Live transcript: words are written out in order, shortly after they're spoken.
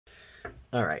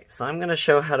Alright, so I'm going to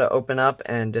show how to open up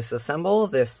and disassemble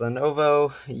this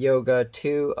Lenovo Yoga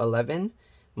 211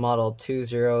 model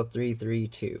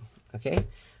 20332. Okay,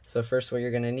 so first what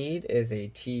you're going to need is a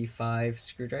T5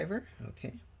 screwdriver.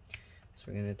 Okay, so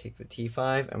we're going to take the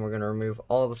T5 and we're going to remove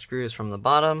all the screws from the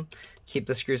bottom. Keep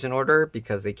the screws in order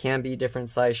because they can be different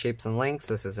size, shapes, and lengths.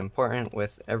 This is important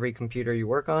with every computer you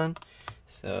work on.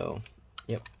 So,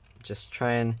 yep, just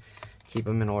try and keep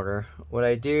them in order. What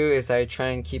I do is I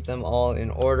try and keep them all in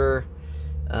order,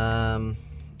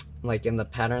 like in the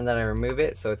pattern that I remove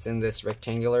it. So it's in this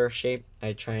rectangular shape.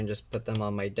 I try and just put them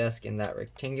on my desk in that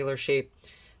rectangular shape.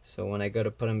 So when I go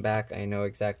to put them back, I know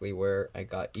exactly where I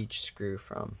got each screw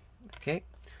from. Okay,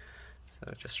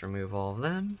 so just remove all of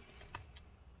them.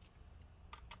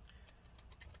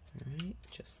 Alright,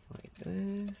 just like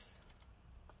this.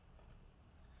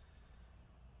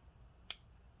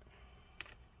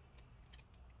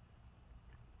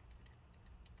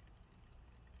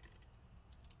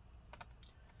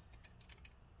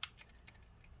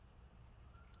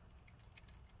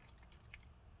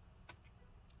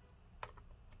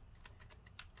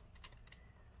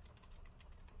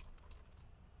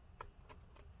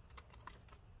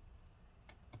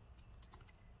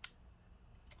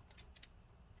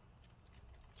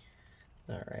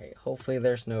 Alright, hopefully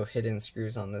there's no hidden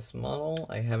screws on this model.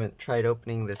 I haven't tried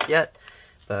opening this yet,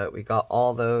 but we got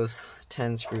all those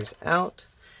 10 screws out.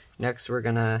 Next we're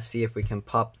gonna see if we can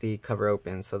pop the cover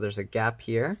open. So there's a gap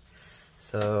here.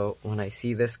 So when I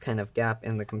see this kind of gap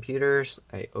in the computers,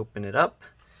 I open it up,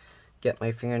 get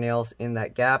my fingernails in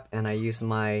that gap, and I use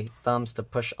my thumbs to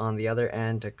push on the other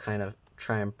end to kind of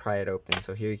try and pry it open.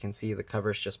 So here you can see the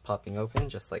cover's just popping open,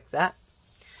 just like that.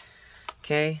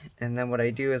 Okay, and then what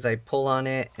I do is I pull on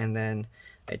it and then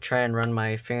I try and run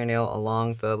my fingernail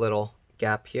along the little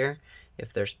gap here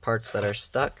if there's parts that are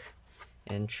stuck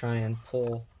and try and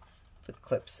pull the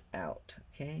clips out.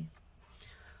 Okay,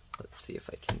 let's see if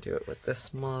I can do it with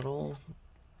this model.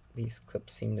 These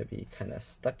clips seem to be kind of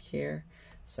stuck here,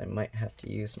 so I might have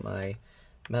to use my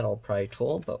metal pry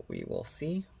tool, but we will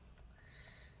see.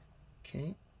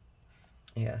 Okay,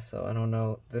 yeah, so I don't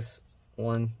know, this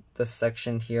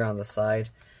section here on the side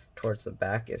towards the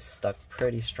back is stuck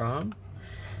pretty strong.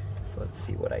 So let's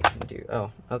see what I can do.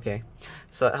 Oh, okay.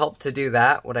 So it helped to do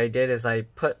that. What I did is I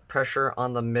put pressure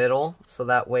on the middle so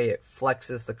that way it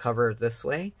flexes the cover this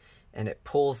way and it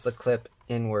pulls the clip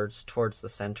inwards towards the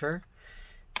center.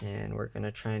 And we're going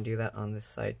to try and do that on this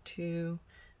side too.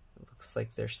 It looks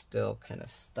like they're still kind of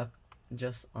stuck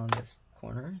just on this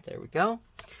corner. There we go.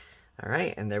 All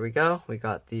right, and there we go. We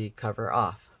got the cover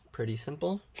off. Pretty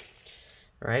simple.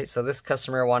 All right, so this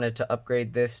customer wanted to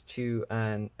upgrade this to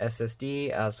an SSD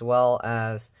as well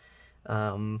as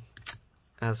upgrading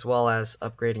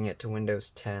it to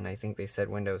Windows 10. I think they said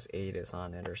Windows 8 is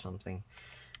on it or something.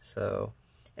 So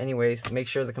anyways, make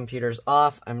sure the computer's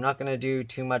off. I'm not going to do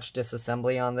too much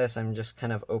disassembly on this. I'm just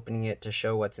kind of opening it to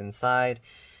show what's inside.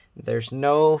 There's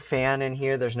no fan in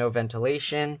here. There's no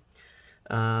ventilation.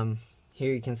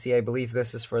 Here you can see, I believe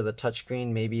this is for the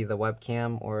touchscreen, maybe the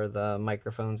webcam or the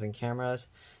microphones and cameras.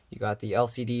 You got the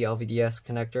LCD LVDS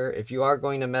connector. If you are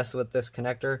going to mess with this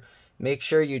connector, make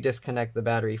sure you disconnect the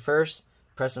battery first.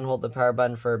 Press and hold the power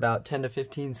button for about 10 to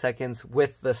 15 seconds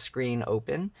with the screen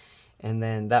open, and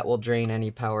then that will drain any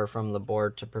power from the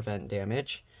board to prevent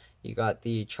damage. You got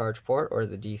the charge port or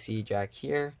the DC jack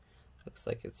here. Looks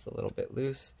like it's a little bit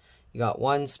loose. You got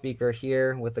one speaker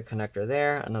here with the connector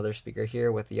there, another speaker here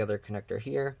with the other connector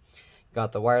here. You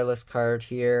got the wireless card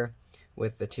here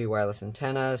with the two wireless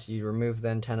antennas. You remove the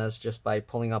antennas just by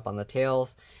pulling up on the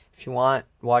tails. If you want,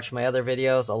 watch my other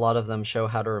videos. A lot of them show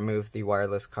how to remove the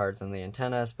wireless cards and the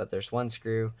antennas, but there's one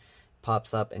screw,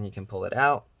 pops up and you can pull it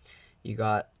out. You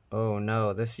got, oh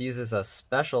no, this uses a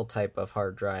special type of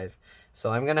hard drive.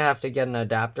 So I'm gonna have to get an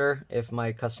adapter if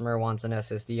my customer wants an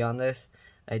SSD on this.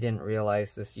 I didn't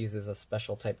realize this uses a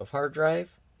special type of hard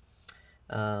drive.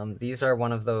 These are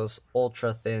one of those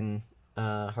ultra thin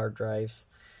hard drives.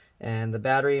 And the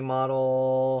battery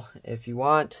model, if you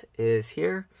want, is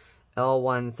here.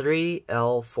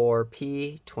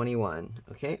 L13L4P21.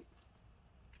 Okay.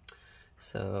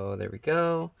 So there we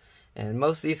go. And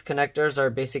most of these connectors are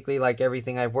basically like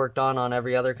everything I've worked on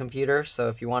every other computer. So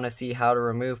if you want to see how to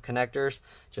remove connectors,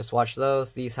 just watch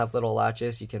those. These have little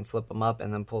latches. You can flip them up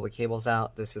and then pull the cables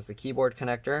out. This is the keyboard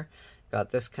connector. Got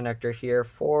this connector here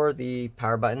for the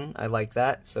power button. I like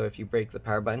that. So if you break the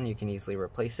power button, you can easily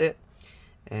replace it.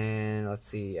 And let's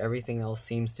see, everything else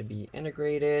seems to be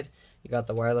integrated. You got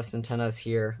the wireless antennas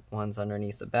here. One's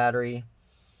underneath the battery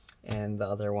and the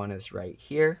other one is right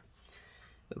here.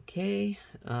 Okay,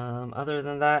 other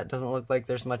than that, it doesn't look like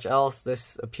there's much else.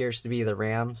 This appears to be the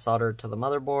RAM soldered to the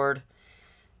motherboard.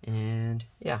 And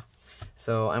yeah,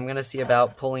 so I'm going to see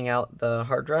about pulling out the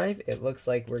hard drive. It looks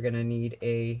like we're going to need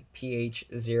a PH0,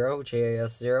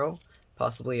 JAS0,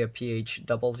 possibly a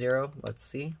PH00. Let's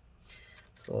see.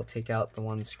 So we'll take out the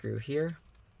one screw here.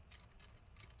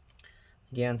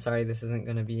 Again, sorry, this isn't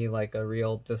going to be like a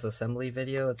real disassembly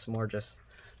video. It's more just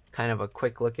kind of a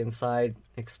quick look inside,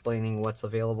 explaining what's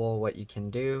available, what you can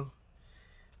do.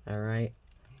 Alright.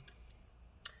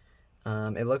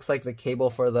 It looks like the cable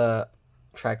for the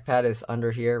trackpad is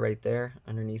under here, right there,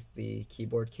 underneath the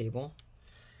keyboard cable.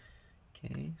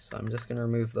 Okay, so I'm just going to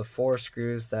remove the 4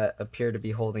 screws that appear to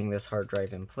be holding this hard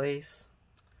drive in place.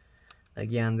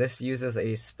 Again, this uses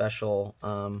a special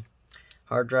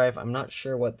hard drive. I'm not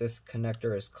sure what this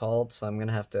connector is called, so I'm going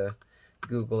to have to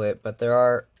Google it, but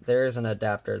there is an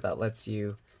adapter that lets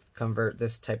you convert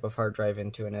this type of hard drive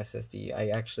into an SSD. I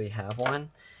actually have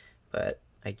one, but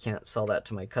I can't sell that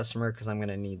to my customer because I'm going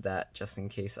to need that just in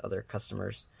case other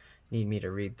customers need me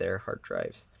to read their hard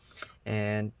drives.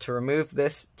 And to remove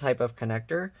this type of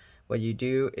connector, what you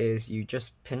do is you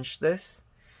just pinch this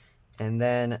and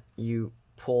then you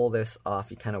pull this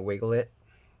off. You kind of wiggle it.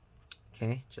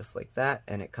 Okay, just like that,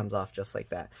 and it comes off just like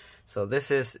that. So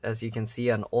this is, as you can see,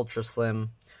 an ultra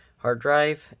slim hard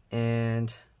drive,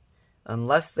 and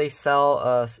unless they sell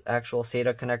a actual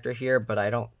SATA connector here, but I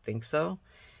don't think so,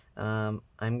 I'm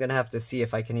gonna have to see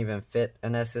if I can even fit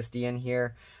an SSD in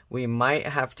here. We might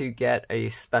have to get a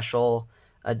special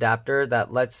adapter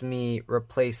that lets me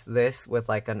replace this with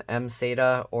like an M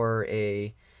SATA or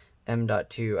a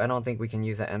M.2. I don't think we can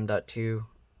use an M.2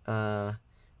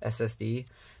 SSD.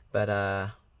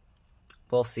 But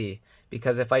we'll see,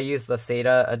 because if I use the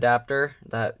SATA adapter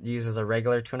that uses a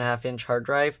regular 2.5-inch hard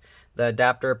drive, the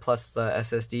adapter plus the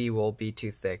SSD will be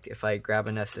too thick. If I grab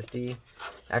an SSD,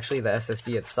 actually the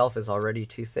SSD itself is already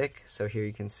too thick, so here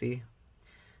you can see.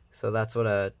 So that's what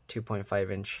a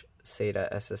 2.5-inch SATA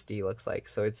SSD looks like.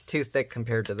 So it's too thick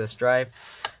compared to this drive.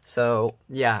 So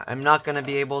yeah, I'm not going to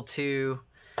be able to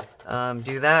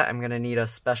do that. I'm going to need a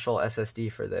special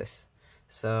SSD for this.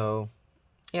 So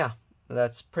yeah,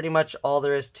 that's pretty much all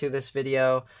there is to this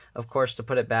video. Of course, to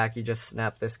put it back, you just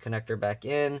snap this connector back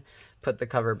in, put the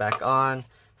cover back on,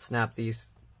 snap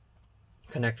these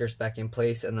connectors back in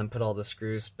place, and then put all the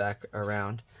screws back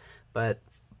around. But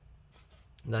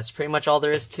that's pretty much all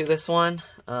there is to this one.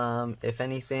 If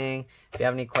anything, if you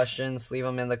have any questions, leave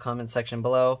them in the comment section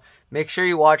below. Make sure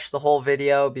you watch the whole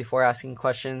video before asking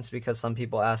questions, because some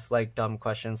people ask like dumb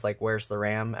questions like where's the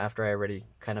RAM after I already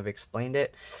kind of explained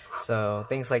it. So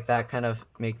things like that kind of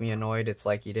make me annoyed. It's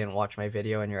like you didn't watch my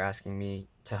video and you're asking me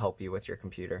to help you with your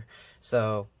computer.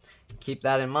 So keep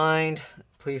that in mind.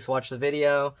 Please watch the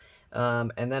video.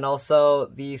 And then also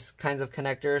these kinds of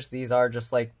connectors, these are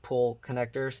just like pull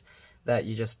connectors that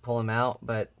you just pull them out,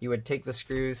 but you would take the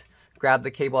screws, grab the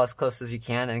cable as close as you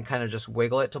can, and kind of just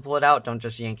wiggle it to pull it out. Don't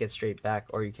just yank it straight back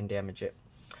or you can damage it.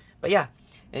 But yeah,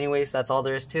 anyways, that's all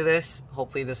there is to this.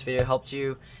 Hopefully this video helped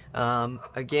you.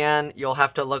 Again, you'll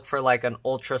have to look for like an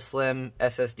ultra slim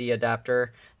SSD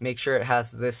adapter. Make sure it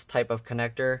has this type of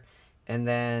connector, and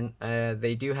then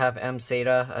they do have M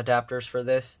SATA adapters for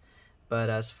this,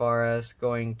 but as far as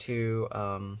going to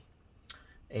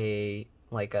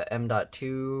like a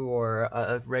M.2 or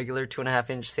a regular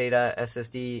 2.5-inch SATA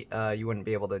SSD, you wouldn't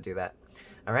be able to do that.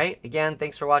 Alright, again,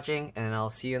 thanks for watching, and I'll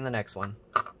see you in the next one.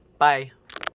 Bye!